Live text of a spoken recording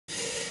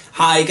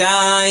Hi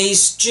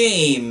guys,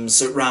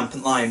 James at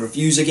Rampant Lion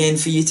Reviews again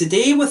for you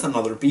today with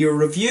another beer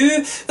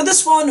review. For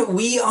this one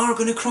we are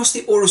going to cross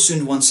the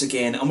Øresund once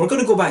again and we're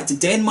going to go back to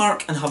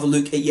Denmark and have a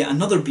look at yet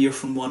another beer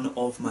from one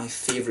of my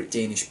favourite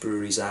Danish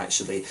breweries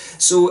actually.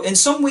 So in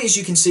some ways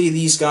you can say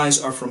these guys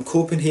are from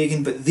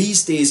Copenhagen, but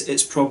these days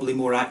it's probably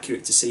more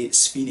accurate to say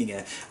it's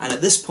Sjaelland. And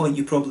at this point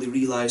you probably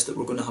realise that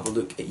we're going to have a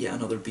look at yet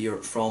another beer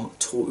from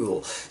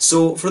Total.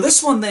 So for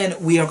this one then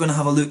we are going to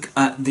have a look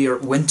at their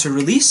winter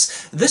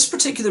release. This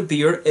particular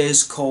beer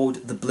is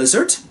called the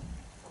Blizzard.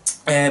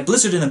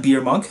 Blizzard in a beer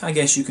mug, I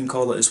guess you can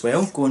call it as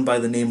well, going by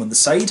the name on the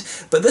side.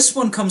 But this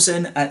one comes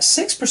in at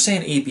 6%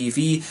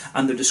 ABV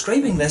and they're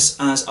describing this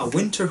as a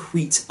winter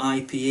wheat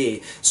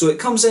IPA. So it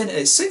comes in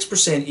at 6%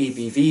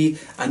 ABV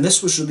and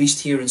this was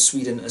released here in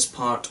Sweden as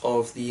part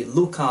of the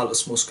Lokal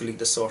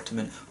Småskaligt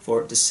assortment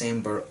for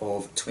December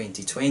of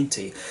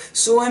 2020.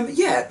 So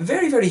yeah,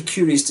 very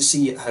curious to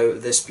see how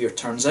this beer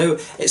turns out.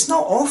 It's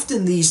not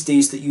often these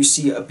days that you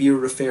see a beer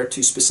referred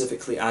to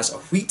specifically as a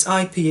wheat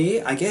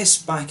IPA. I guess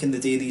back in the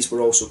day these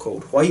were also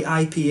called white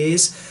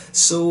IPAs.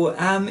 So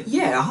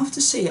yeah, I have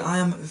to say I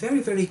am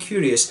very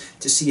curious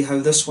to see how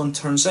this one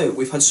turns out.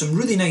 We've had some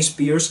really nice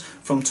beers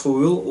from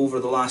Total over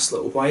the last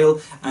little while,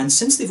 and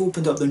since they've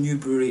opened up their new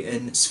brewery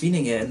in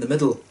Sjaelland in the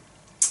middle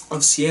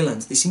of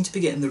Sjaelland, they seem to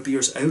be getting their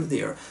beers out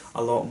there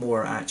a lot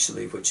more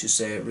actually, which is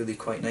really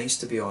quite nice,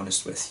 to be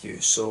honest with you.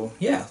 So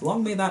yeah,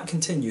 long may that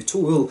continue.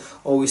 Total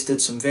always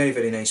did some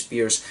very nice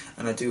beers,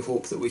 and I do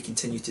hope that we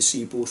continue to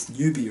see both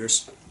new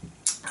beers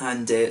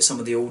and some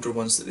of the older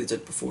ones that they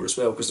did before as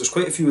well, because there's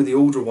quite a few of the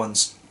older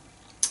ones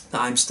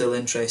that I'm still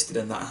interested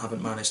in that I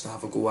haven't managed to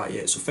have a go at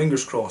yet. So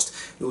fingers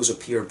crossed those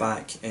appear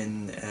back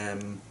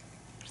in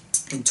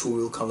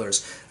Total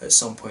colours at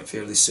some point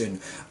fairly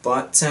soon.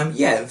 But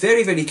yeah,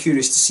 very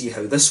curious to see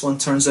how this one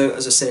turns out.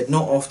 As I said,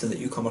 not often that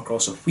you come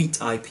across a wheat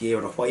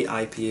IPA or a white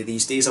IPA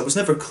these days. I was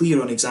never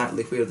clear on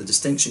exactly where the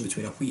distinction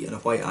between a wheat and a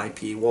white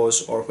IPA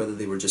was, or whether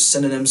they were just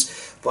synonyms.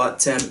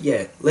 But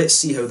yeah, let's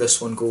see how this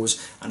one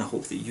goes, and I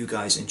hope that you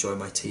guys enjoy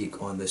my take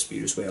on this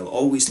beer as well.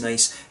 Always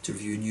nice to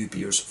review new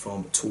beers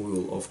from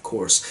Total, of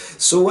course.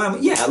 So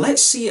yeah,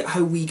 let's see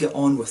how we get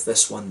on with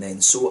this one then.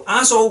 So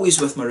as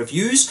always with my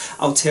reviews,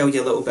 I'll tell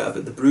you a little bit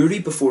about the brewery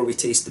before we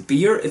taste the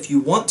beer. If you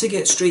want to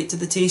get straight to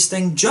the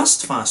tasting,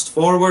 just fast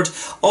forward.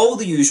 All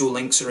the usual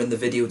links are in the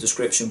video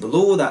description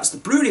below. That's the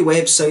brewery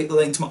website, the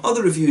link to my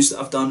other reviews that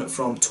I've done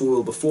from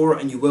Total before,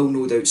 and you will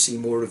no doubt see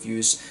more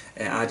reviews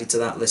added to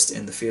that list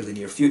in the fairly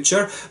near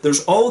future.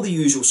 There's all the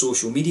usual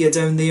social media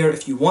down there.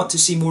 If you want to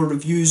see more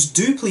reviews,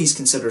 do please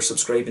consider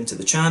subscribing to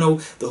the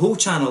channel. The whole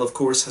channel of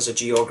course has a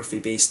geography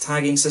based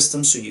tagging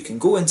system, so you can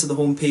go into the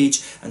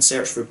homepage and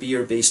search for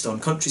beer based on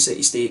country,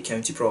 city, state,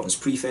 county, province,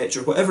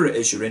 prefecture, whatever it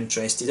is you're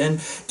interested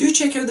in. Do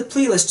check out the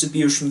playlists of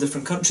beers from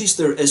different countries.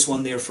 There is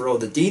one there for all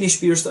the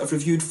Danish beers that I've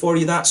reviewed for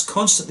you. That's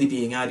constantly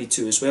being added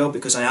to as well,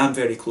 because I am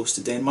very close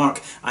to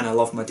Denmark and I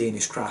love my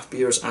Danish craft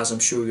beers, as I'm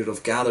sure you'll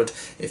have gathered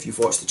if you've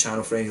watched the channel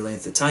for any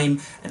length of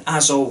time. And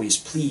as always,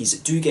 please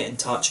do get in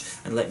touch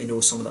and let me know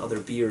some of the other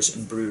beers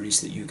and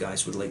breweries that you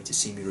guys would like to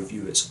see me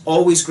review. It's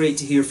always great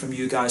to hear from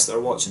you guys that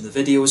are watching the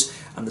videos,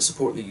 and the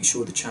support that you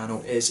show the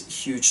channel is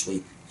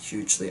hugely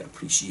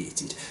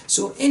appreciated.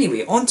 So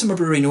anyway, on to my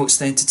brewery notes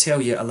then to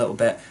tell you a little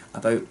bit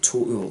about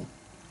Total.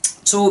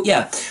 So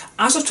yeah,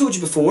 as I've told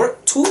you before,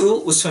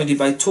 Total was founded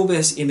by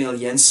Tobias Emil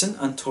Jensen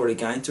and Tori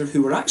Gainter,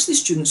 who were actually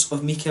students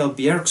of Mikael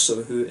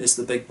Bjergso, who is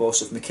the big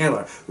boss of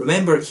Mikkeller.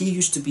 Remember, he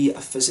used to be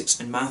a physics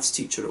and maths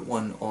teacher at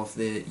one of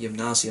the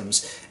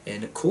gymnasiums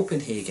in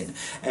Copenhagen.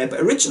 But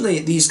originally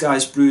these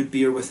guys brewed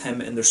beer with him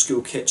in their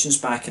school kitchens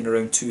back in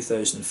around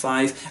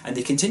 2005, and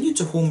they continued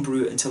to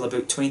homebrew until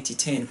about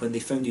 2010 when they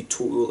founded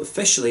Total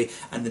officially,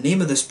 and the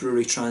name of this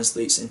brewery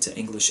translates into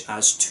English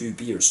as Two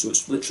Beers, so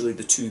it's literally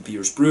the Two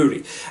Beers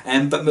Brewery.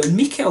 But when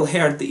Mikael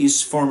heard that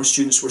his former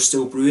students were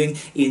still brewing,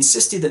 he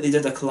insisted that they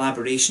did a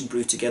collaboration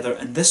brew together,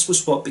 and this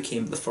was what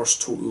became the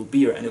first Total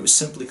beer, and it was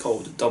simply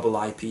called Double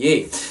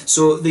IPA.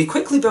 So they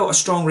quickly built a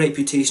strong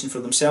reputation for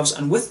themselves,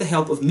 and with the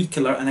help of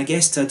Mikkeller, and I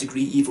guess to a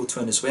degree Evil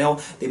Twin as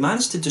well, they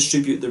managed to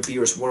distribute their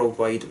beers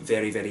worldwide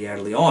very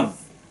early on.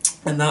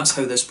 And that's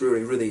how this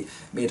brewery really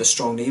made a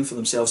strong name for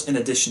themselves, in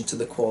addition to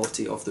the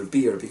quality of their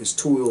beer, because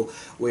Total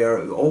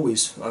have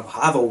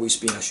always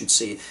been, I should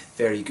say,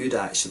 very good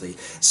actually.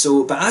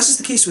 So, but as is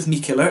the case with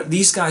Mikkeller,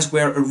 these guys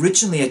were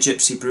originally a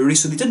gypsy brewery,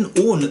 so they didn't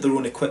own their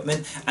own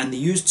equipment and they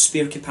used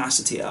spare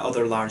capacity at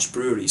other large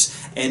breweries.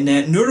 In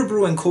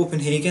Nuremberg in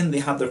Copenhagen, they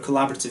had their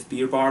collaborative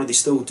beer bar. They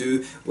still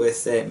do,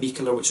 with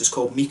Mikkeller, which is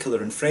called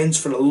Mikkeller and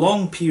Friends. For a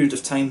long period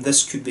of time,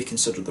 this could be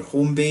considered their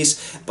home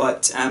base,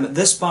 but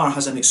this bar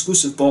has an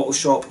exclusive bottle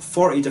bottle shop,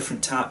 40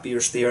 different tap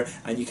beers there,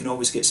 and you can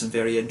always get some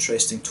very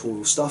interesting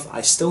Toil stuff.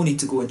 I still need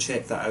to go and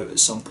check that out at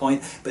some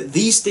point. But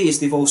these days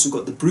they've also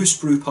got the Bruce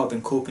Brew Pub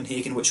in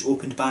Copenhagen, which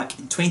opened back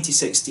in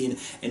 2016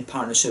 in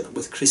partnership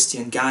with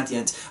Christian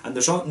Gadiant, and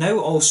there's now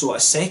also a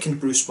second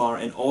Bruce bar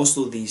in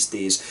Oslo these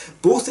days.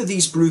 Both of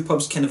these brew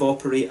pubs kind of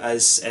operate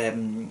as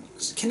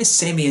kind of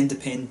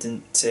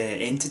semi-independent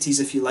entities,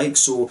 if you like,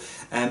 so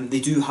they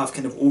do have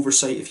kind of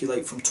oversight, if you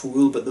like, from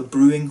Toil, but the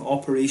brewing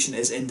operation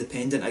is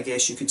independent, I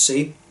guess you could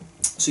say.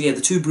 So yeah,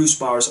 the two Bruce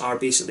bars are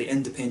basically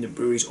independent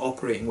breweries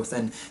operating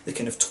within the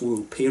kind of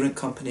Toil parent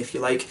company, if you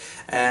like.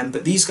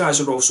 But these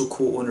guys are also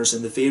co-owners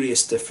in the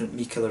various different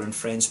Mikkeller and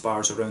Friends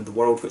bars around the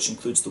world, which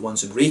includes the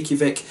ones in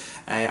Reykjavik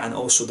and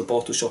also the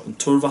bottle shop in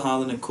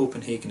Torvahallen in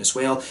Copenhagen as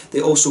well.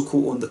 They also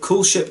co-own the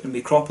Coolship and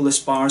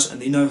Micropolis bars,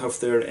 and they now have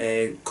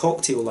their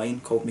cocktail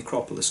line called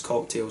Micropolis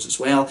Cocktails as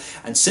well.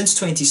 And since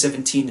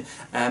 2017,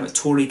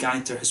 Tori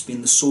Gainter has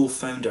been the sole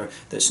founder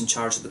that's in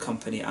charge of the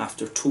company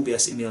after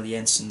Tobias Emil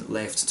Jensen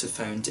left to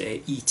found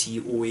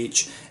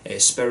ETOH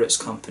Spirits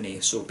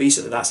Company. So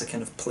basically that's a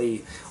kind of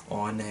play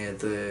on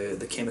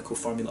the chemical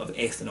formula of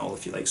ethanol,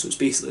 if you like. So it's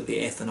basically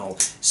the ethanol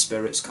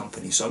spirits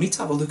company. So I need to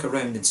have a look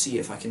around and see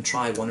if I can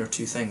try one or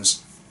two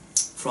things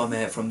from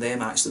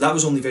them actually. That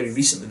was only very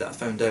recently that I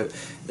found out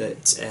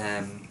that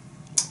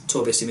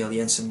Tobias Emil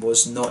Jensen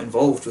was not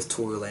involved with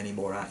Toil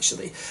anymore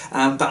actually.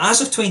 But as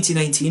of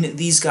 2019,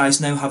 these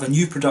guys now have a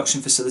new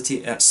production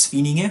facility at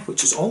Svinninge,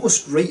 which is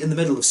almost right in the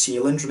middle of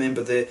Sjaelland.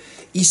 Remember, the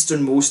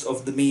easternmost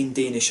of the main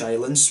Danish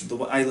islands, the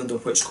island on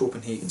which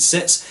Copenhagen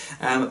sits.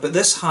 But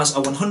this has a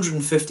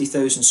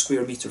 150,000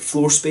 square metre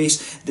floor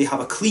space. They have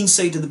a clean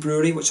side of the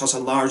brewery, which has a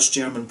large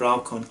German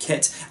Braucon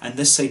kit, and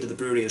this side of the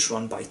brewery is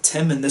run by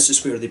Tim, and this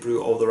is where they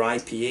brew all their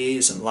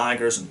IPAs and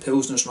lagers and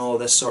pilsners and all of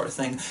this sort of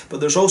thing.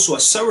 But there's also a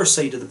sour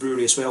side of the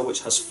brewery as well,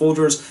 which has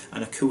Foders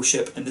and a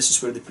Coolship, and this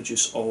is where they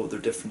produce all of their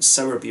different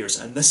sour beers,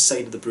 and this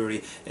side of the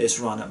brewery is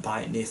run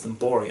by Nathan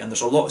Borey, and there's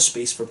a lot of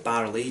space for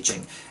barrel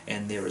aging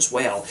in there as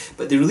well.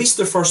 But they released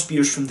their first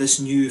beers from this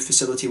new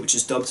facility, which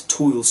is dubbed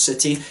Toil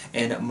City,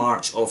 in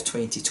March of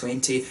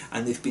 2020,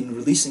 and they've been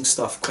releasing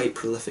stuff quite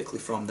prolifically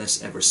from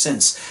this ever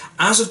since.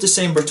 As of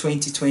December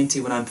 2020,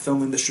 when I'm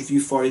filming this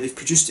review for you, they've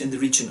produced in the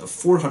region of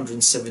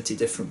 470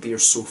 different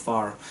beers so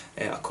far,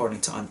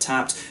 according to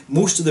Untappd.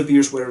 Most of the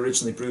beers were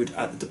originally brewed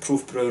at the De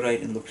Proef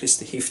Brewery in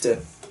Locriste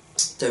Hefte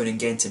down in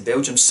Ghent in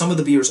Belgium. Some of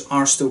the beers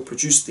are still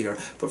produced there,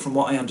 but from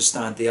what I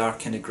understand, they are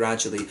kind of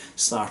gradually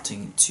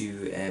starting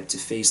to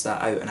phase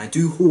that out. And I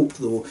do hope,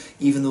 though,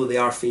 even though they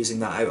are phasing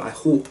that out, I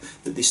hope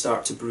that they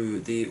start to brew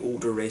the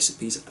older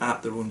recipes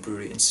at their own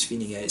brewery in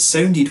Svinninge. It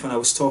sounded when I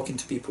was talking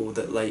to people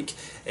that like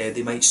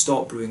they might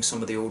stop brewing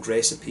some of the old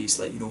recipes,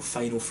 like, you know,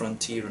 Final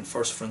Frontier and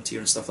First Frontier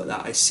and stuff like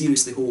that. I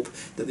seriously hope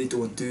that they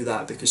don't do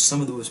that, because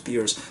some of those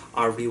beers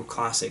are real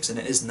classics, and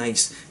it is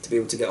nice to be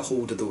able to get a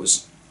hold of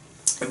those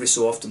every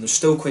so often. There's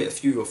still quite a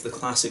few of the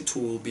classic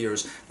Toil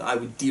beers that I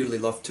would dearly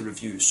love to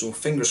review, so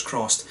fingers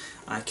crossed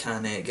I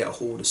can get a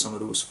hold of some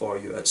of those for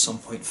you at some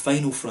point.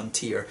 Final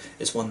Frontier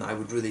is one that I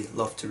would really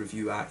love to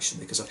review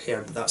actually, because I've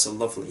heard that that's a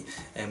lovely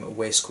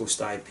West Coast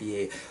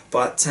IPA.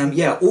 But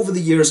yeah, over the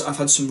years I've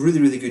had some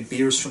really good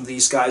beers from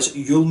these guys.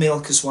 Yule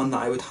Milk is one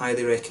that I would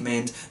highly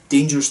recommend.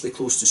 Dangerously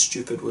Close to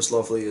Stupid was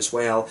lovely as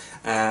well.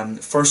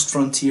 First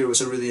Frontier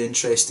was a really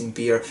interesting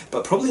beer,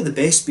 but probably the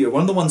best beer,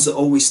 one of the ones that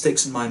always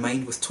sticks in my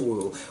mind with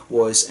Toil,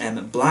 was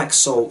Black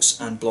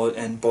Salts and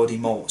Body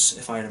Malts,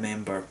 if I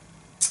remember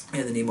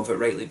the name of it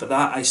rightly. But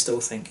that I still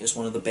think is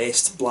one of the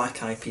best black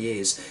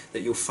IPAs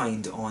that you'll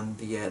find on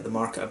the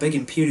market. A big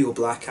Imperial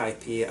Black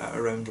IPA at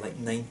around like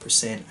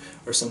 9%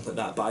 or something like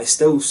that. But I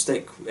still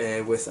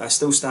I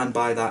still stand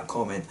by that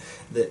comment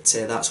that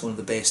that's one of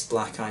the best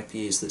black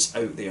IPAs that's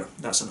out there.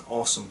 That's an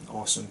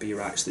awesome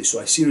beer actually. So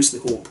I seriously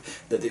hope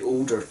that the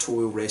older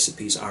Toil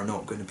recipes are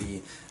not going to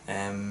be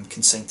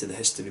consigned to the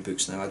history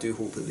books now. I do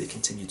hope that they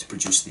continue to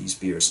produce these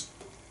beers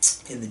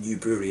in the new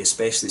brewery,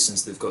 especially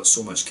since they've got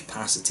so much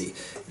capacity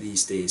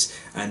these days.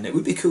 And it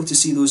would be cool to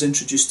see those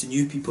introduced to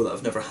new people that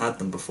have never had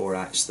them before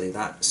actually.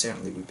 That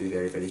certainly would be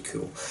very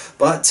cool.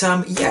 But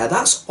yeah,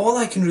 that's all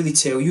I can really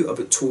tell you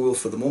about Toil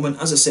for the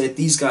moment. As I said,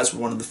 these guys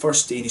were one of the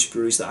first Danish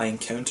breweries that I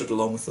encountered,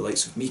 along with the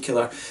likes of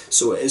Mikkeller,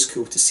 so it is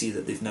cool to see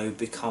that they've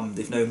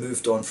now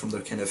moved on from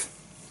their kind of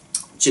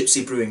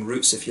gypsy brewing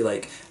roots, if you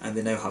like, and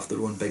they now have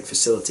their own big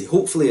facility.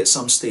 Hopefully at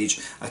some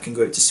stage I can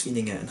go out to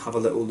Svinninge and have a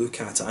little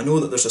look at it. I know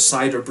that there's a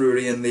cider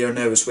brewery in there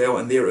now as well,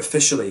 and they're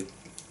officially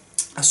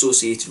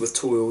associated with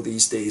Toil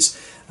these days,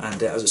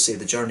 and as I say,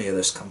 the journey of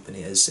this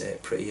company is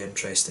pretty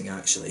interesting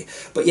actually.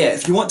 But yeah,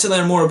 if you want to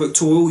learn more about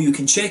Toil, you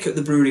can check out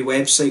the brewery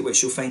website,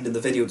 which you'll find in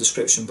the video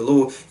description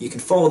below. You can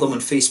follow them on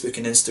Facebook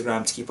and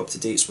Instagram to keep up to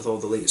date with all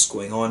the latest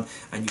going on,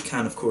 and you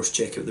can of course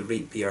check out the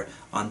Rate Beer,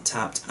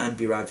 Untappd and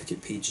Beer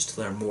Advocate pages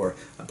to learn more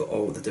about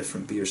all the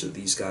different beers that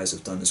these guys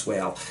have done as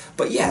well.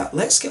 But yeah,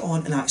 let's get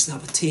on and actually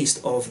have a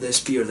taste of this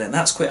beer then.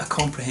 That's quite a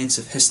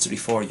comprehensive history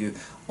for you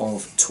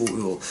of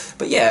Toil.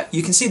 But yeah,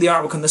 you can see the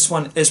artwork on this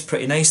one is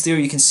pretty nice there.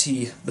 You can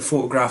see the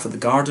photograph of the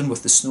garden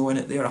with the snow in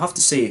it there. I have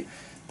to say,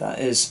 that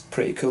is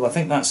pretty cool. I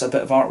think that's a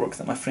bit of artwork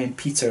that my friend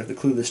Peter, the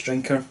Clueless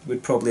Drinker,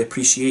 would probably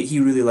appreciate. He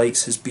really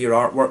likes his beer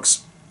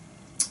artworks,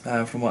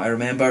 from what I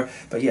remember.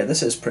 But yeah,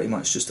 this is pretty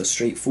much just a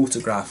straight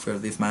photograph where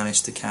they've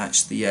managed to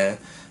catch the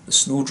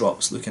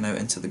snowdrops looking out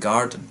into the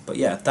garden. But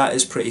yeah, that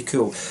is pretty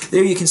cool.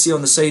 There you can see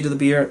on the side of the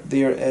beer,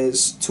 there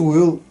is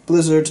Tool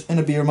Blizzard in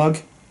a beer mug.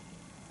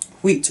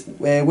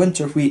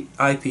 Winter Wheat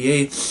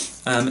IPA,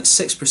 6%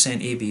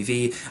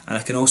 ABV, and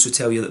I can also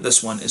tell you that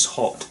this one is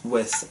hopped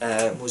with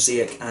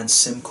Mosaic and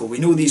Simcoe. We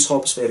know these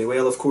hops very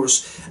well, of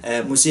course.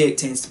 Mosaic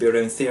tends to be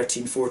around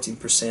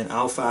 13-14%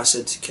 alpha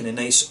acid, kind of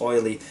nice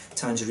oily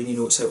tangerine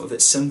notes out of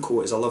it. Simcoe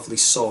is a lovely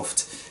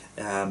soft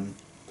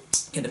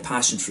kind of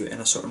passion fruit and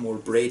a sort of more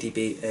bready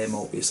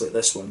malt base like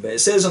this one. But it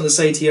says on the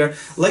side here,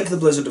 like the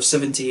Blizzard of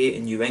 78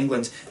 in New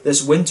England,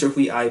 this Winter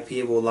Wheat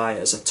IPA will lie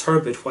as a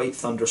turbid white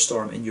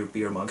thunderstorm in your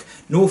beer mug.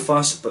 No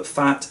fuss, but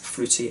fat,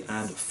 fruity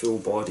and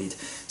full-bodied.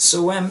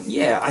 So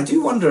yeah, I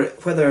do wonder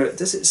whether,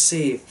 does it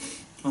say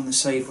on the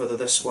side whether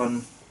this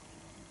one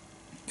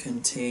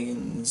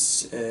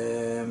contains...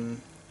 it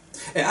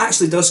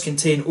actually does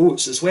contain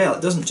oats as well,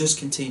 it doesn't just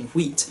contain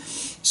wheat.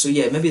 So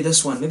yeah, maybe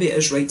this one, maybe it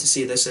is right to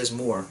say this is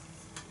more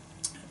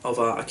of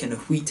a kind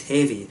of wheat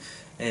heavy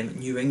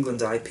New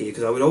England IPA,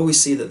 because I would always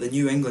say that the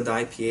New England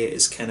IPA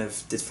is kind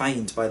of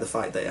defined by the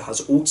fact that it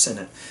has oats in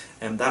it,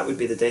 and that would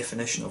be the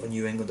definition of a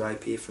New England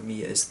IPA for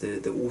me, is the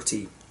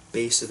oaty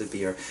base of the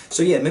beer.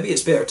 So yeah, maybe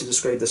it's better to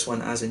describe this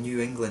one as a New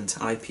England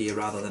IPA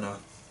rather than a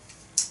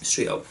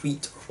straight up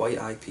wheat or white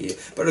IPA.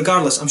 But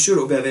regardless, I'm sure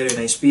it'll be a very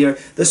nice beer.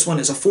 This one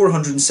is a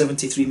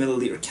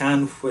 473ml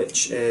can,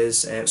 which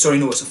is, sorry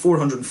no, it's a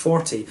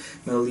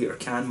 440ml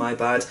can, my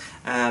bad.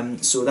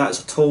 So that's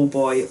a tall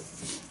boy.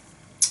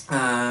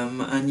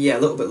 And yeah,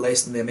 a little bit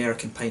less than the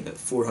American pint at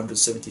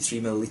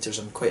 473ml,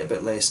 and quite a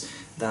bit less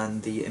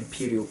than the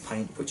Imperial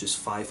pint, which is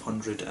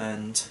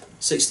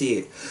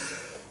 568.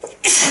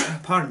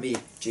 Pardon me,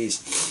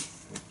 jeez.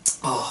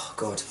 Oh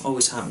god,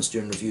 always happens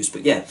during reviews.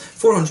 But yeah,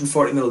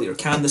 440ml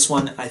can, this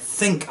one. I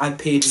think I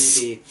paid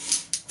maybe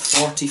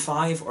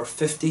 45 or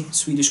 50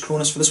 Swedish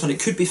kronas for this one. It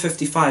could be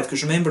 55,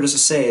 because remember, as I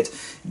said,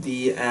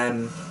 the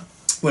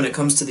when it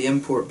comes to the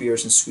import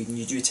beers in Sweden,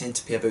 you do tend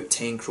to pay about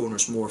 10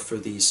 kroners more for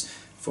these,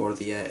 for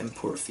the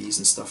import fees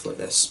and stuff like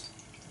this.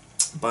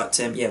 But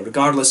yeah,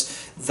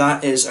 regardless,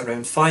 that is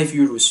around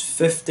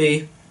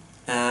 €5.50,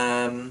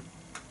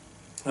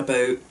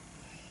 about,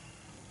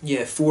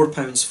 yeah,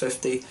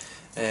 £4.50.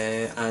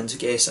 And I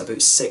guess about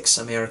 $6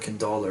 American,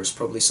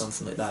 probably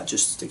something like that,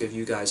 just to give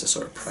you guys a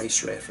sort of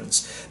price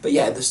reference. But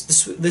yeah, the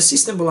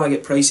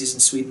Systembolaget prices in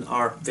Sweden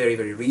are very,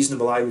 very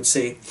reasonable, I would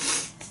say.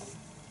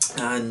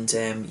 And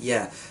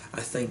yeah,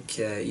 I think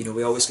you know,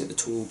 we always get the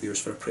Toll beers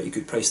for a pretty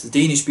good price. The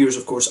Danish beers,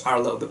 of course, are a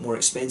little bit more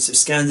expensive.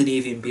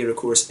 Scandinavian beer, of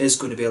course, is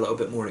going to be a little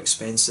bit more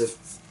expensive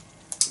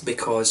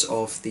because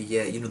of the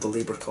you know, the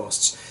labour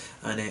costs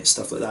and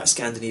stuff like that.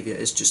 Scandinavia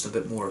is just a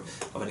bit more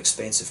of an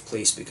expensive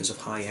place because of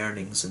high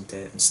earnings and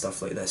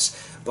stuff like this.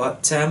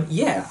 But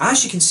yeah,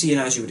 as you can see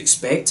and as you would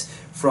expect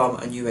from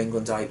a New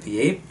England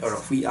IPA, or a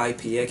wheat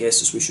IPA I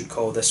guess as we should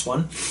call this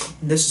one,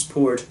 this is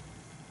poured,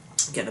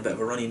 getting a bit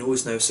of a runny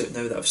nose now, so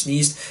now that I've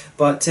sneezed,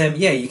 but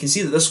yeah, you can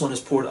see that this one is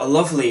poured a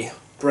lovely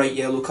bright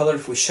yellow colour.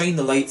 If we shine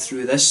the light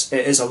through this,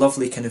 it is a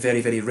lovely kind of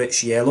very, very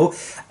rich yellow.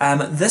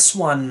 This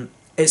one,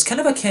 it's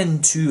kind of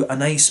akin to a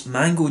nice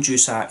mango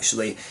juice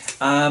actually.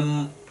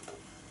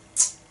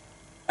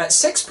 At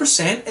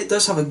 6%, it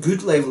does have a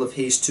good level of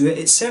haze to it.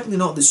 It's certainly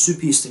not the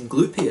soupiest and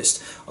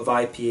gloopiest of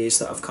IPAs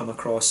that I've come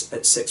across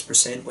at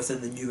 6% within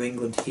the New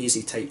England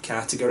hazy type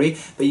category.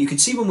 But you can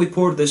see when we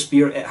poured this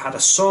beer, it had a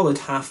solid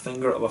half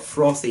finger of a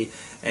frothy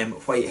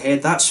white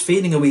head. That's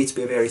fading away to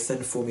be a very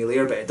thin foamy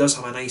layer, but it does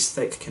have a nice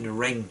thick kind of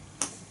ring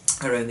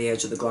around the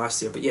edge of the glass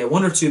there. But yeah,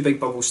 one or two big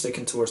bubbles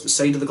sticking towards the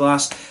side of the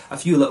glass, a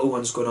few little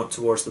ones going up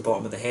towards the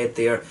bottom of the head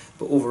there,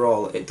 but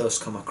overall it does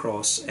come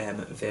across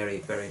very,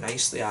 very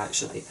nicely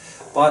actually.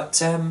 But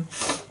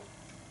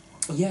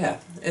yeah,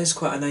 it is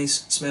quite a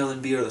nice smelling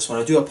beer, this one.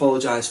 I do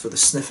apologise for the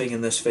sniffing in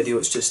this video.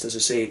 It's just, as I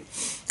say,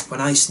 when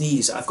I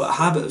sneeze, I've got a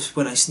habit of,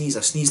 when I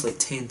sneeze like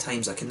 10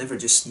 times. I can never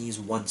just sneeze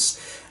once.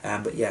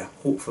 But yeah,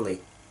 hopefully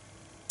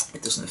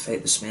it doesn't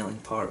affect the smelling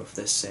part of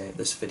this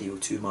this video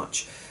too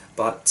much.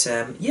 But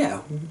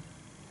yeah,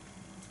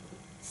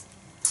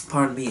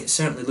 pardon me, it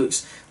certainly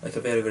looks like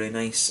a very, very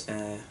nice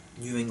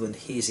New England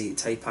hazy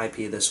type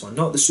IPA, this one.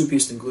 Not the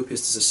soupiest and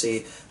gloopiest, as I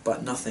say,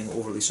 but nothing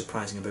overly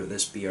surprising about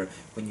this beer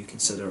when you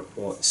consider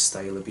what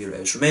style of beer it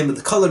is. Remember,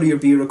 the colour of your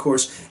beer, of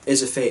course,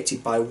 is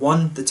affected by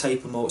 1, the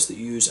type of malts that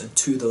you use, and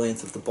 2, the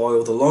length of the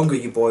boil. The longer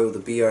you boil the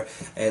beer,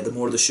 the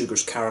more the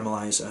sugars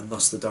caramelise, and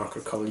thus the darker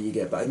colour you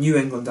get. But a New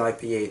England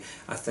IPA,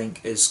 I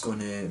think, is going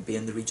to be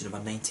in the region of a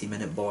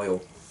 90-minute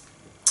boil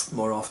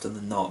more often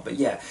than not. But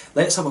yeah,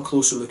 let's have a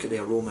closer look at the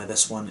aroma of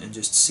this one and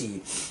just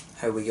see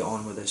how we get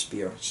on with this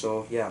beer.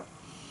 So yeah,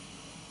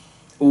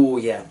 oh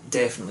yeah,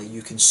 definitely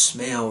you can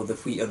smell the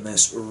wheat in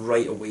this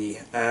right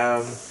away.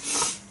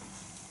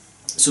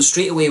 So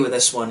straight away with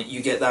this one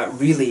you get that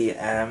really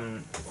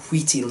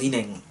wheaty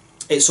leaning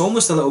It's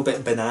almost a little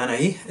bit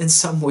banana-y in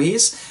some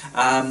ways.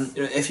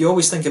 If you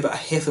always think about a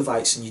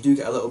Hefeweizen, you do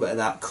get a little bit of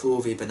that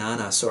clovey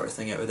banana sort of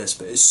thing out of this,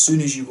 but as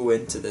soon as you go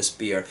into this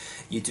beer,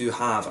 you do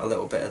have a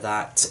little bit of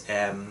that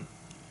kind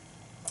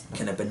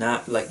of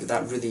banana, like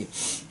that really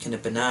kind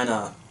of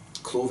banana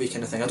clovey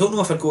kind of thing. I don't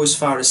know if I'd go as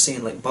far as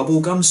saying like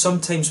bubblegum.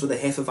 Sometimes with the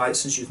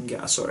Hefeweizens you can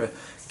get a sort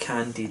of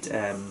candied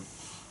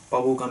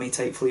bubblegummy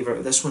type flavour out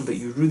of this one, but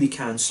you really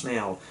can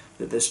smell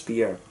that this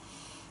beer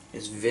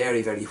is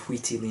very, very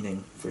wheaty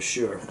leaning for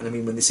sure. And I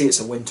mean, when they say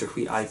it's a winter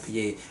wheat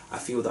IPA, I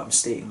feel that I'm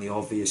stating the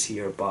obvious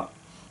here, but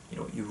you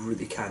know, you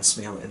really can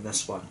smell it in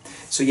this one.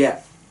 So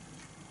yeah,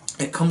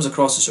 it comes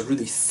across as a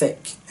really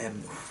thick,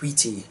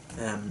 wheaty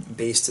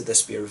base to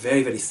this beer.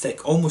 Very, very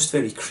thick, almost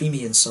very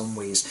creamy in some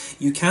ways.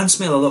 You can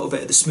smell a little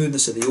bit of the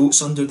smoothness of the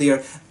oats under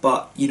there,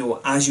 but you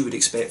know, as you would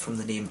expect from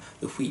the name,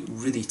 the wheat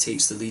really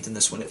takes the lead in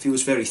this one. It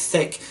feels very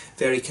thick,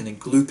 very kind of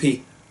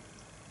gloopy.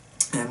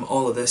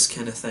 All of this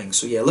kind of thing.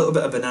 So yeah, a little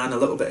bit of banana, a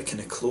little bit of kind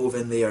of clove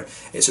in there.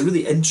 It's a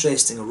really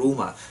interesting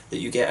aroma that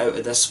you get out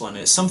of this one.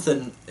 It's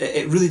something,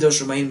 it really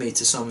does remind me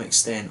to some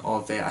extent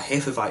of a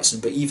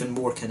Hefeweizen, but even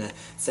more kind of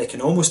thick,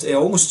 and it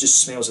almost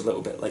just smells a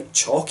little bit like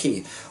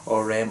chalky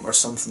or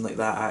something like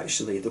that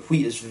actually. The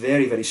wheat is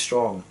very, very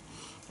strong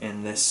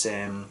in this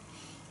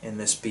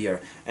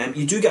beer.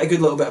 You do get a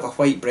good little bit of a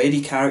white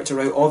bready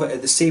character out of it.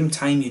 At the same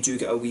time, you do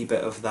get a wee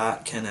bit of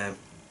that kind of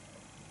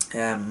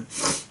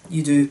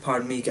you do,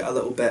 pardon me, get a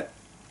little bit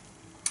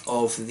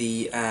of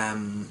the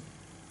kind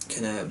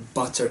of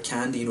butter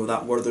candy, you know,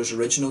 that Werther's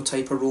Original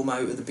type aroma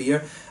out of the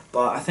beer,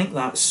 but I think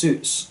that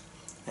suits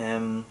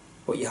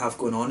what you have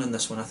going on in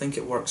this one. I think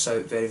it works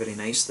out very, very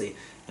nicely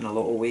in a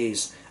lot of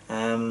ways.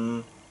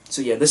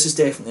 So yeah, this is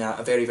definitely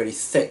a very, very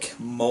thick,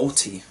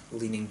 malty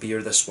leaning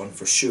beer, this one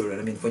for sure. And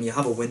I mean, when you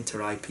have a winter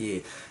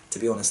IPA, to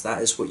be honest,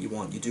 that is what you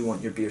want. You do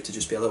want your beer to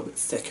just be a little bit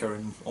thicker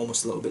and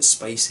almost a little bit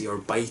spicy or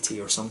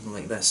bitey or something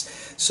like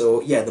this.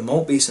 So yeah, the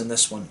malt base in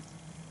this one,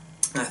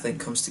 I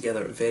think, comes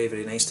together very,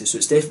 very nicely. So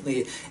it's definitely,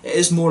 it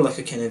is more like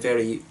a kind of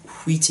very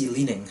wheaty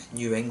leaning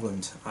New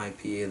England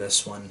IPA,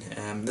 this one.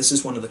 This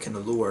is one of the kind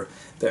of lower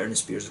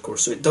bitterness beers, of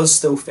course, so it does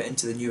still fit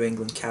into the New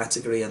England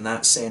category in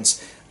that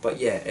sense, but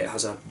yeah, it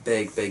has a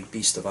big, big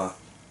beast of a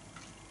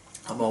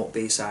malt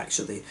base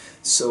actually.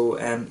 So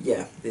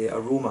yeah, the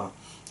aroma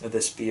of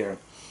this beer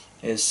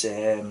is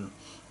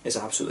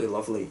absolutely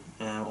lovely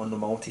on the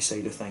malty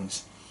side of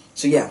things.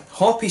 So yeah,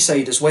 hoppy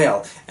side as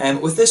well.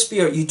 With this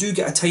beer, you do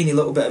get a tiny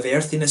little bit of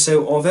earthiness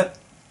out of it.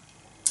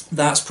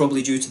 That's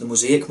probably due to the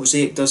mosaic.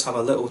 Mosaic does have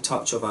a little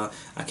touch of a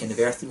kind of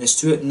earthiness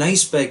to it.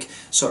 Nice big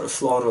sort of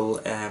floral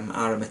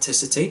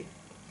aromaticity,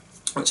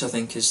 which I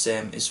think is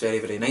very,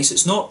 very nice.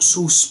 It's not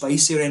so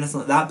spicy or anything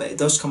like that, but it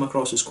does come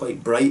across as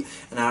quite bright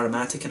and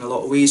aromatic in a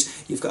lot of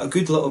ways. You've got a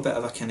good little bit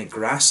of a kind of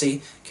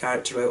grassy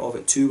character out of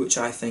it too, which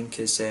I think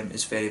is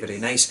very, very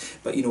nice.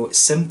 But you know,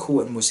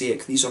 Simcoe and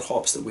Mosaic, these are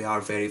hops that we are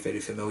very, very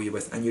familiar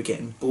with, and you're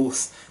getting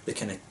both the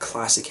kind of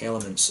classic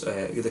elements,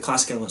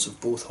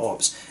 of both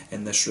hops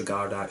in this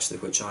regard actually,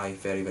 which I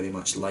very, very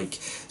much like.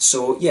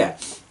 So yeah,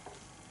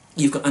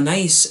 you've got a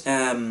nice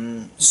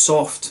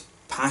soft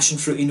passion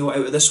fruity note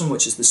out of this one,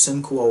 which is the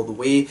Simcoe all the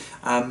way.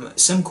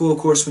 Simcoe, of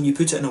course, when you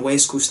put it in a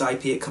West Coast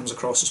IPA, it comes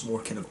across as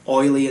more kind of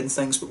oily and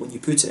things, but when you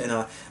put it in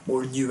a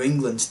more New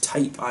England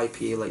type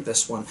IPA like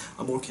this one,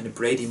 a more kind of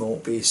bready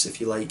malt base, if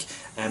you like,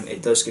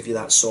 it does give you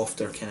that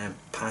softer kind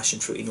of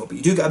passion fruity note. But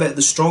you do get a bit of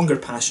the stronger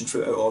passion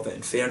fruit out of it,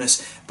 in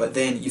fairness, but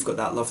then you've got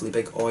that lovely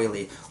big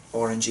oily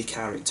orangey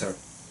character,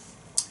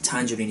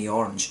 tangerine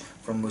orange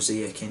from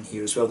Mosaic in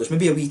here as well. There's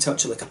maybe a wee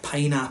touch of like a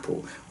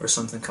pineapple or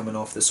something coming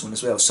off this one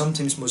as well.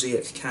 Sometimes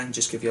Mosaic can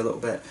just give you a little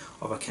bit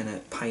of a kind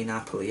of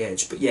pineapple-y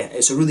edge. But yeah,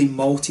 it's a really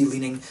malty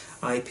leaning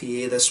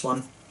IPA, this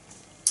one.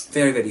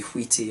 Very, very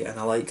wheaty, and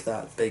I like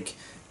that big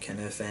kind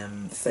of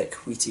thick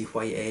wheaty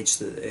white edge,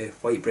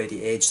 white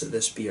bready edge that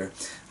this beer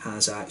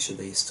has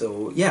actually.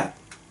 So yeah,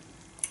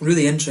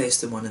 really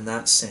interesting one in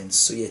that sense.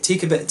 So yeah,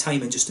 take a bit of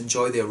time and just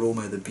enjoy the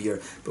aroma of the beer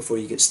before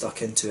you get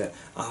stuck into it.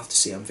 I have to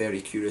say, I'm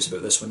very curious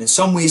about this one. In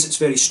some ways it's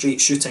very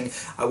straight shooting.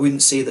 I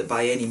wouldn't say that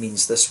by any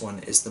means this one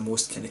is the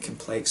most kind of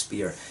complex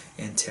beer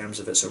in terms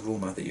of its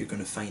aroma that you're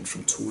going to find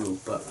from Toil,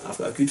 but I've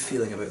got a good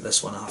feeling about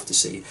this one, I have to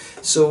say.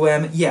 So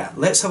yeah,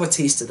 let's have a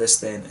taste of this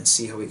then and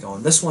see how we go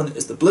on. This one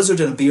is the Blizzard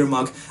in a Beer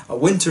Mug, a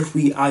winter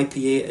wheat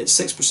IPA at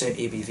 6%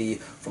 ABV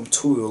from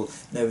Toil,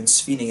 now in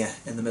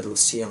Svinninge in the middle of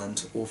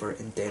Sjaelland over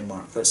in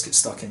Denmark. Let's get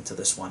stuck into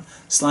this one.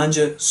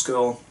 Slange,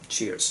 skål,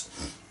 cheers.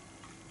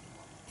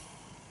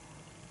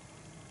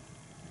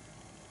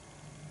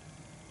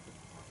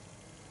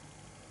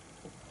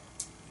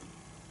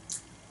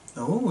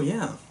 Oh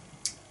yeah.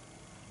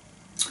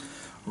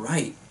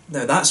 Right,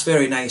 now that's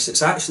very nice.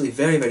 It's actually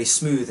very, very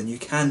smooth, and you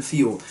can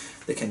feel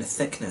the kind of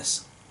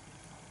thickness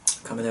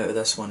coming out of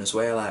this one as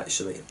well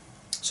actually.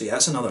 So yeah,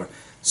 that's another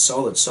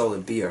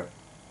solid beer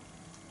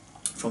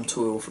from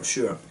Toil for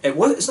sure.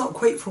 It's not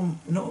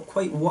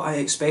quite what I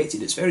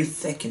expected. It's very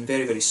thick and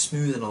very, very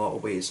smooth in a lot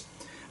of ways.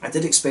 I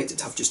did expect it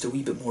to have just a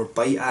wee bit more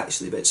bite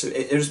actually, but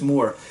it is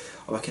more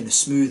of a kind of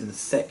smooth and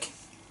thick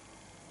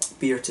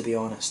beer, to be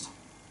honest.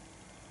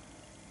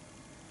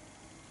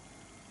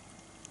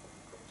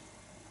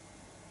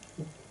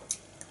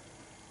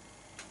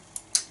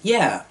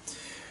 Yeah,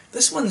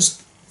 this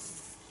one's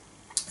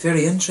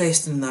very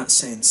interesting in that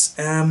sense.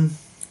 How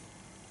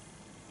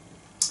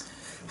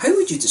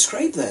would you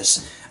describe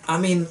this? I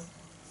mean,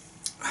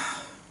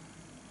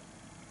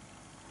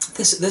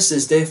 this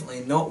is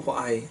definitely not what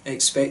I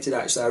expected,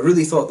 actually. I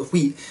really thought the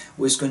wheat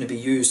was going to be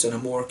used in a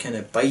more kind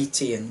of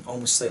bitey and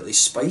almost slightly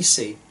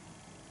spicy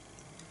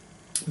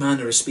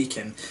manner of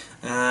speaking.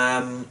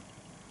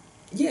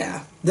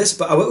 Yeah,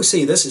 but I will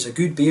say this is a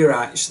good beer,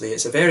 actually.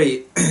 It's a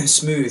very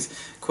smooth,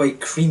 quite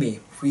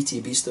creamy,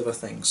 wheaty beast of a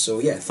thing. So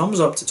yeah, thumbs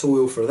up to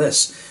Toyo for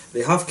this.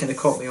 They have kind of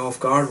caught me off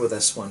guard with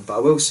this one, but I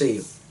will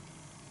say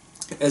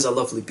it is a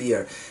lovely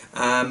beer.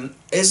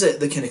 Is it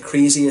the kind of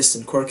craziest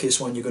and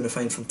quirkiest one you're going to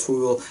find from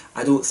Toyo?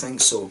 I don't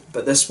think so,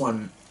 but this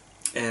one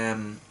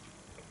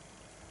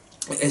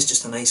it is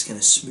just a nice kind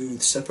of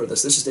smooth sipper.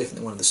 This is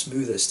definitely one of the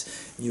smoothest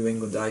New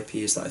England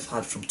IPAs that I've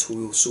had from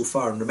Toyo so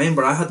far. And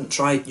remember, I hadn't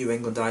tried New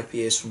England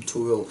IPAs from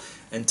Toyo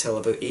until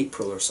about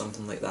April or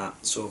something like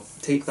that. So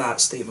take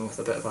that statement with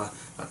a bit of a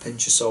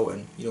pinch of salt,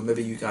 and you know,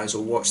 maybe you guys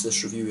will watch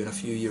this review in a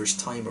few years'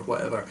 time or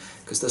whatever,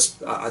 because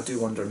this, I do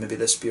wonder, maybe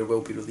this beer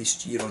will be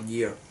released year on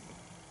year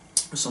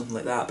or something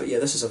like that. But yeah,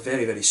 this is a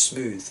very, very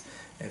smooth,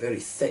 very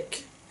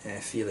thick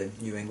feeling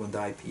New England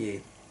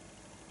IPA.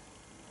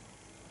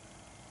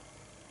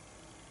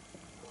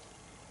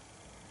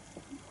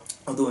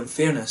 Although in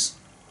fairness,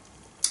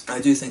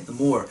 I do think the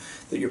more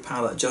that your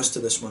palate adjusts to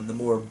this one, the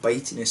more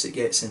bitiness it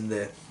gets in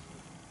the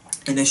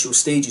initial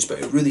stages, but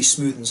it really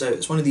smoothens out.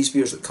 It's one of these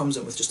beers that comes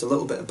in with just a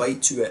little bit of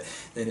bite to it,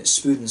 then it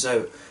smoothens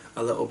out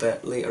a little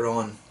bit later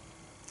on,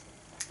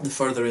 the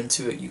further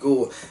into it you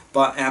go.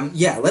 But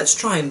yeah, let's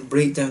try and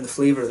break down the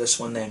flavour of this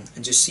one then,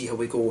 and just see how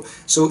we go.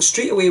 So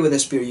straight away with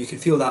this beer, you can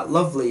feel that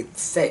lovely,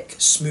 thick,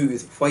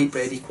 smooth, white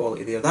bready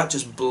quality there. That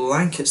just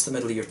blankets the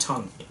middle of your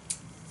tongue.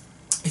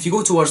 If you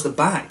go towards the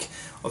back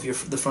of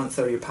the front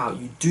third of your palate,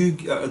 you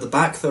do, or the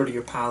back third of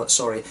your palate,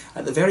 sorry,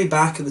 at the very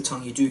back of the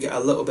tongue you do get a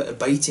little bit of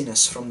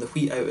bitiness from the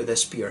wheat out of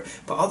this beer,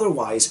 but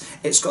otherwise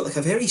it's got like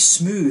a very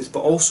smooth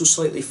but also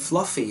slightly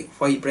fluffy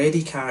white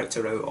bready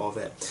character out of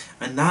it,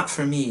 and that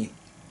for me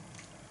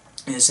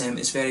is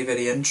very,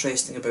 very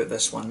interesting about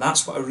this one.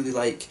 That's what I really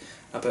like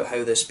about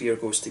how this beer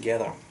goes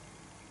together.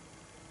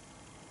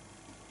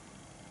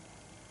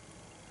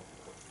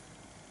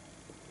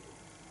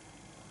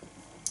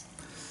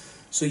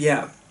 So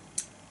yeah,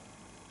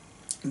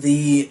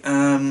 the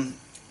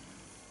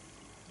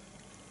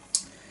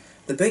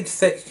big,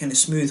 thick, kind of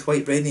smooth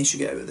white breadiness you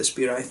get out of this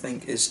beer, I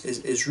think,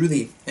 is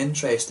really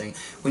interesting.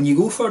 When you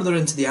go further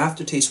into the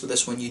aftertaste with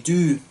this one, you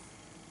do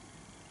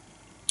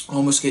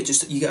almost get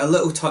you get a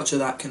little touch of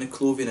that kind of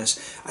cloviness.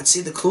 I'd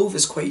say the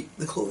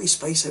clovey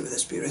spice out of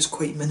this beer is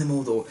quite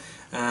minimal though.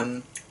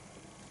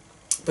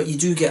 But you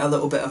do get a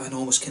little bit of an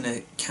almost kind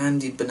of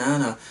candied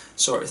banana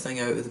sort of thing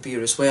out of the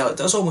beer as well. It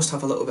does almost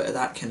have a little bit of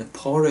that kind of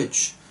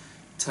porridge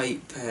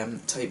type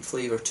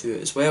flavour to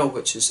it as well,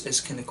 which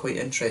is kind of quite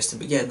interesting.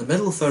 But yeah, in the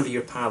middle third of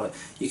your palate,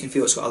 you can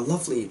feel it's got a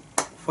lovely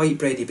white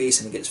bready base,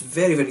 and it gets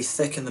very, very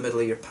thick in the middle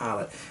of your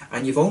palate.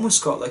 And you've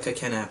almost got like a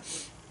kind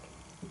of,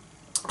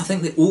 I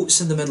think the oats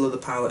in the middle of the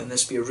palate in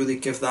this beer really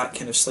give that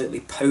kind of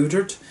slightly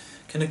powdered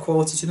kind of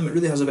quality to them. It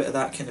really has a bit of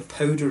that kind of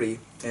powdery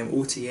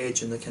oaty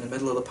edge in the kind of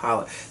middle of the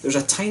palate. There's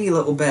a tiny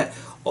little bit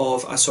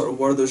of a sort of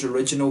Werther's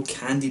original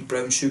candied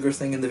brown sugar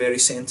thing in the very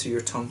centre of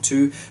your tongue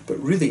too, but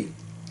really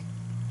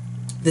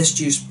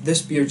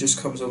this beer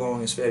just comes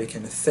along as very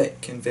kind of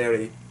thick and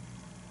very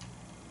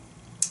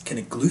kind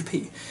of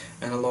gloopy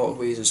in a lot of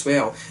ways as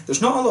well.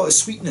 There's not a lot of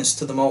sweetness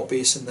to the malt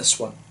base in this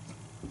one,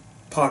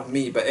 pardon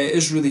me, but it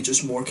is really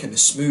just more kind of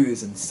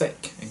smooth and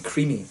thick and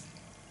creamy.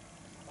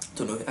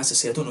 Don't know, as I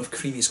say, I don't know if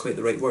creamy is quite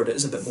the right word. It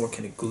is a bit more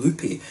kind of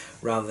gloopy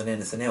rather than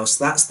anything else.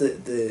 That's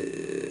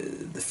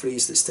the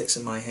phrase that sticks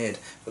in my head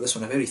for this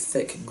one. A very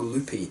thick,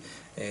 gloopy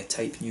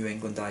type New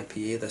England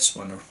IPA, this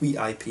one, or wheat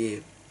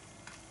IPA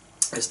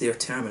as they're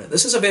terming it.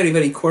 This is a very,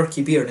 very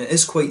quirky beer, and it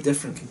is quite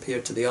different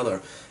compared to the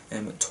other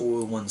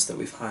Toll ones that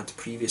we've had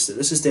previously.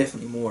 This is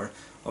definitely more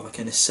of a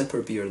kind of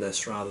sipper beer,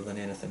 this, rather than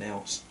anything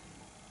else.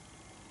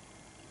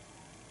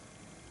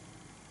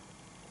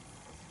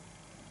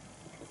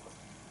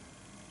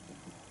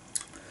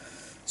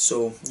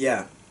 So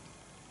yeah,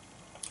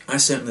 I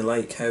certainly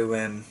like how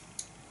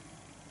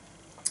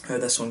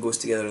this one goes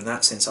together in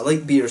that sense. I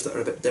like beers that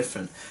are a bit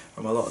different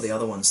from a lot of the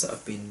other ones that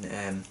I've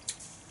been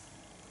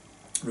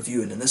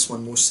reviewing, and this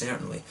one most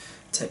certainly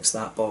ticks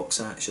that box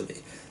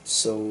actually.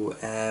 So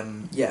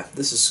yeah,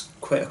 this is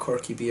quite a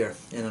quirky beer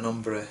in a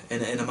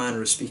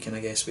manner of speaking, I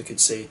guess we could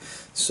say.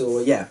 So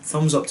yeah,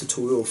 thumbs up to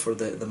Toyo for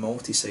the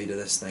malty side of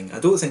this thing. I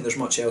don't think there's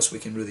much else we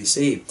can really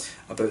say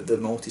about the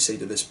malty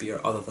side of this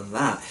beer other than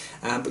that.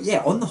 But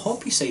yeah, on the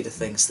hoppy side of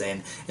things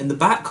then, in the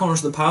back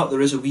corners of the palate there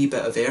is a wee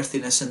bit of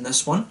earthiness in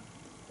this one.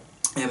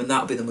 And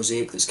that'll be the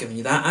mosaic that's giving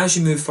you that. As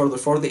you move further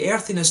forward, the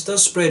earthiness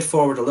does spread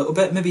forward a little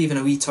bit, maybe even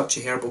a wee touch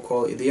of herbal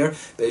quality there,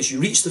 but as you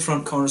reach the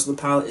front corners of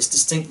the palate, it's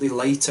distinctly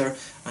lighter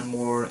and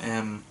more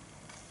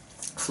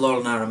floral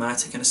and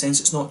aromatic in a sense.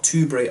 It's not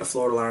too bright a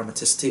floral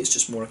aromaticity, it's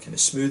just more kind of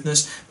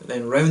smoothness, but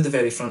then round the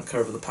very front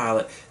curve of the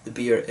palate, the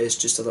beer is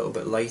just a little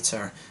bit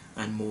lighter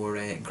and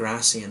more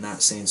grassy in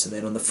that sense. And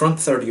then on the front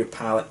third of your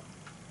palate,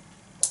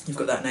 you've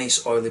got that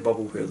nice oily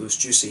bubble where those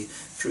juicy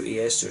fruity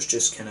esters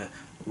just kind of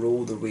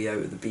roll their way out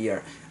of the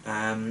beer.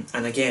 And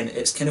again,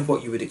 it's kind of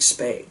what you would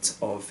expect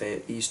of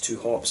these two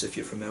hops if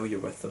you're familiar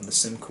with them, the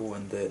Simcoe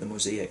and the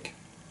Mosaic.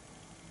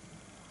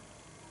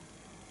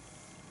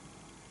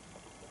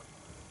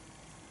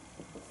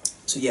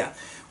 So yeah,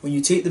 when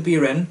you take the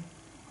beer in,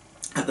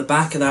 at the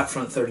back of that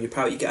front third of your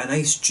palate, you get a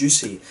nice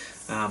juicy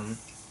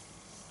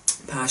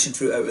passion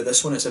fruit out of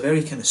this one. It's a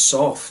very kind of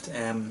soft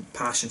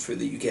passion fruit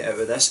that you get out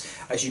of this.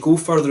 As you go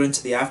further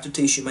into the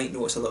aftertaste, you might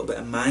notice a little bit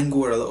of mango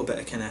or a little bit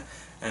of kind of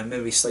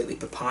maybe slightly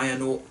papaya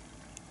note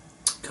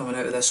coming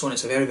out of this one.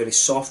 It's a very, very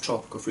soft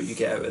tropical fruit you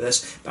get out of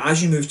this. But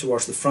as you move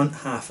towards the front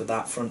half of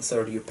that front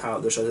third of your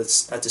palate, there's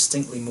a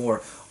distinctly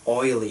more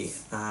oily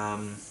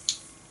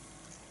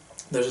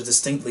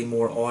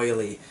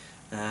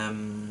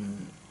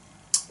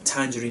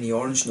tangerine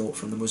orange note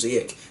from the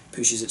Mosaic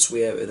pushes its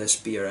way out of this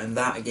beer, and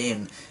that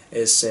again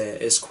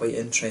is quite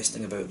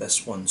interesting about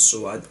this one.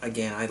 So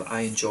I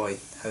enjoy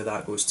how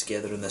that goes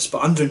together in this.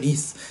 But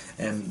underneath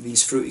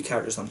these fruity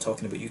characters I'm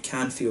talking about, you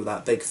can feel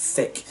that big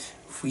thick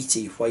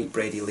wheaty white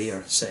bready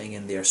layer sitting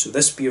in there. So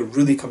this beer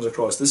really comes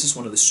across. This is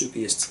one of the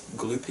soupiest,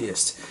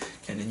 gloopiest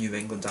kind of New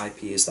England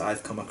IPAs that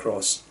I've come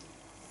across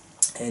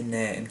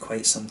in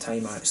quite some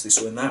time actually.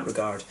 So in that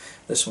regard,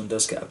 this one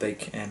does get a big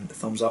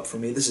thumbs up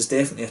from me. This is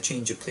definitely a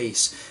change of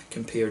pace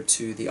compared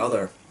to the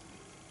other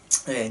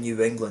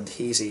New England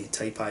hazy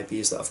type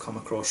IPAs that I've come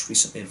across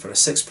recently, and for a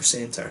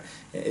 6%er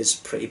it is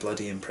pretty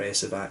bloody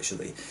impressive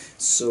actually.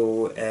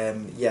 So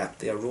yeah,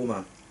 the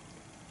aroma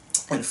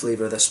and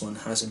flavour of this one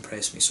has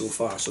impressed me so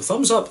far. So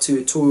thumbs up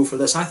to Toyo for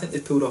this. I think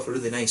they've pulled off a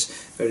really nice,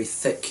 very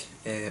thick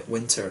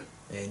winter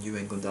New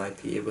England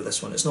IPA with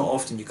this one. It's not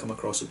often you come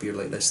across a beer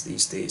like this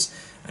these days,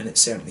 and it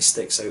certainly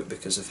sticks out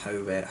because of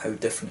how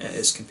different it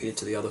is compared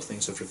to the other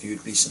things I've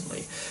reviewed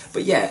recently.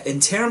 But yeah,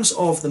 in terms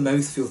of the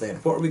mouthfeel then,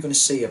 what are we going to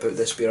say about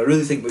this beer? I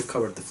really think we've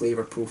covered the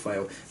flavour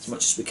profile as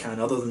much as we can,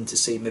 other than to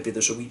say maybe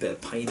there's a wee bit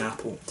of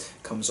pineapple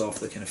comes off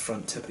the kind of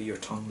front tip of your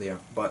tongue there.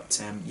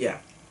 But yeah,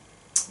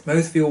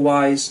 mouthfeel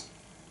wise,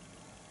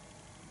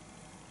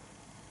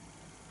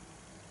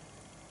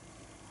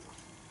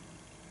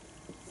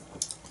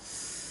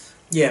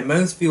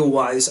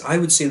 I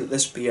would say that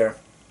this beer,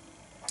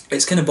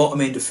 it's kind of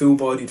bottom end of full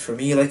bodied for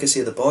me. Like I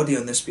say, the body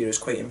on this beer is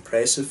quite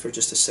impressive for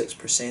just a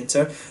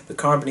 6%er. The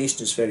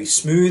carbonation is very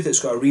smooth, it's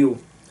got a real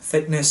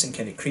thickness and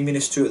kind of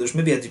creaminess to it. There's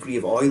maybe a degree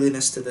of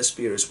oiliness to this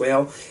beer as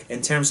well.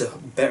 In terms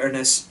of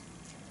bitterness,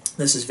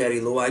 this is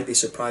very low. I'd be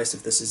surprised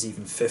if this is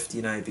even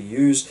 15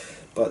 IBUs,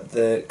 but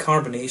the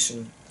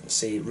carbonation,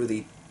 say,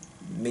 really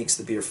makes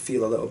the beer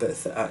feel a little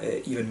bit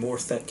even more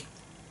thick.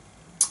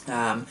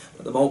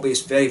 But the malt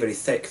base, very, very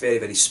thick, very,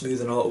 very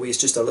smooth in a lot of ways,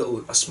 just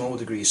a small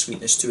degree of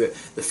sweetness to it.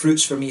 The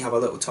fruits for me have a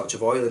little touch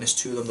of oiliness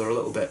to them, they're a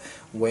little bit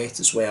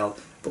wet as well,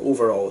 but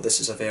overall this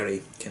is a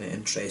very kind of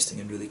interesting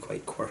and really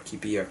quite quirky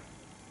beer.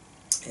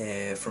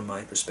 From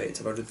my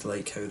perspective, I really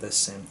like how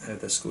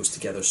this goes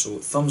together. So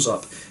thumbs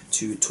up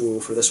to Toro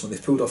for this one.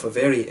 They've pulled off a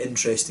very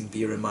interesting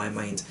beer in my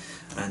mind,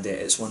 and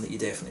it's one that you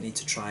definitely need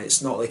to try.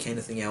 It's not like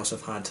anything else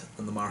I've had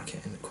on the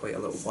market in quite a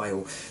little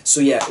while. So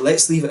yeah,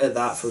 let's leave it at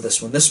that for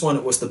this one. This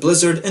one was the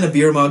Blizzard in a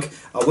beer mug,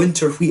 a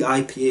winter wheat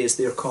IPA as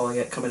they're calling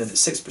it, coming in at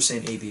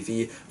 6%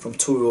 ABV from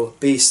Toro,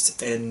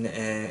 based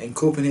in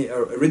Copenhagen,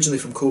 or originally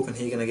from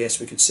Copenhagen I guess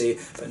we could say,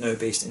 but now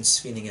based in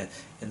Svinninge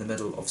in the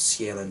middle of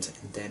Sjaelland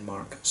in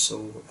Denmark.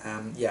 So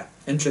yeah,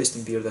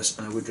 interesting beer this,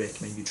 and I would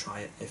recommend you try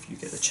it if you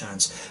get the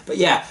chance. But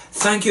yeah,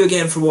 thank you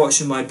again for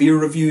watching my beer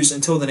reviews.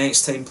 Until the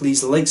next time,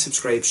 please like,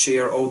 subscribe,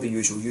 share, all the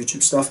usual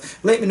YouTube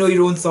stuff. Let me know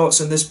your own thoughts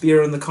on this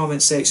beer in the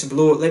comments section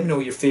below. Let me know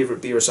what your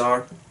favourite beers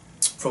are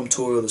from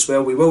Toro as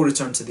well. We will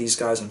return to these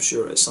guys, I'm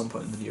sure, at some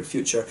point in the near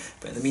future.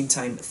 But in the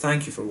meantime,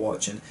 thank you for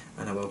watching,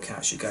 and I will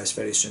catch you guys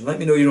very soon. Let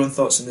me know your own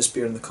thoughts on this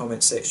beer in the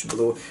comments section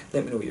below.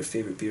 Let me know what your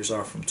favourite beers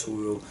are from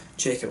Toro.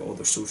 Check out all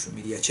their social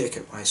media, check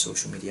out my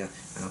social media,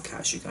 and I'll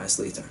catch you guys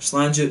later.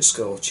 Slange,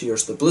 skull,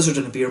 cheers. The Blizzard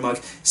in a beer mug,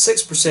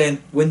 6%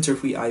 winter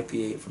wheat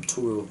IPA from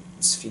Toro,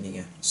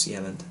 Svinninge,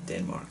 Sjaelland,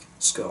 Denmark.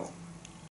 Skull.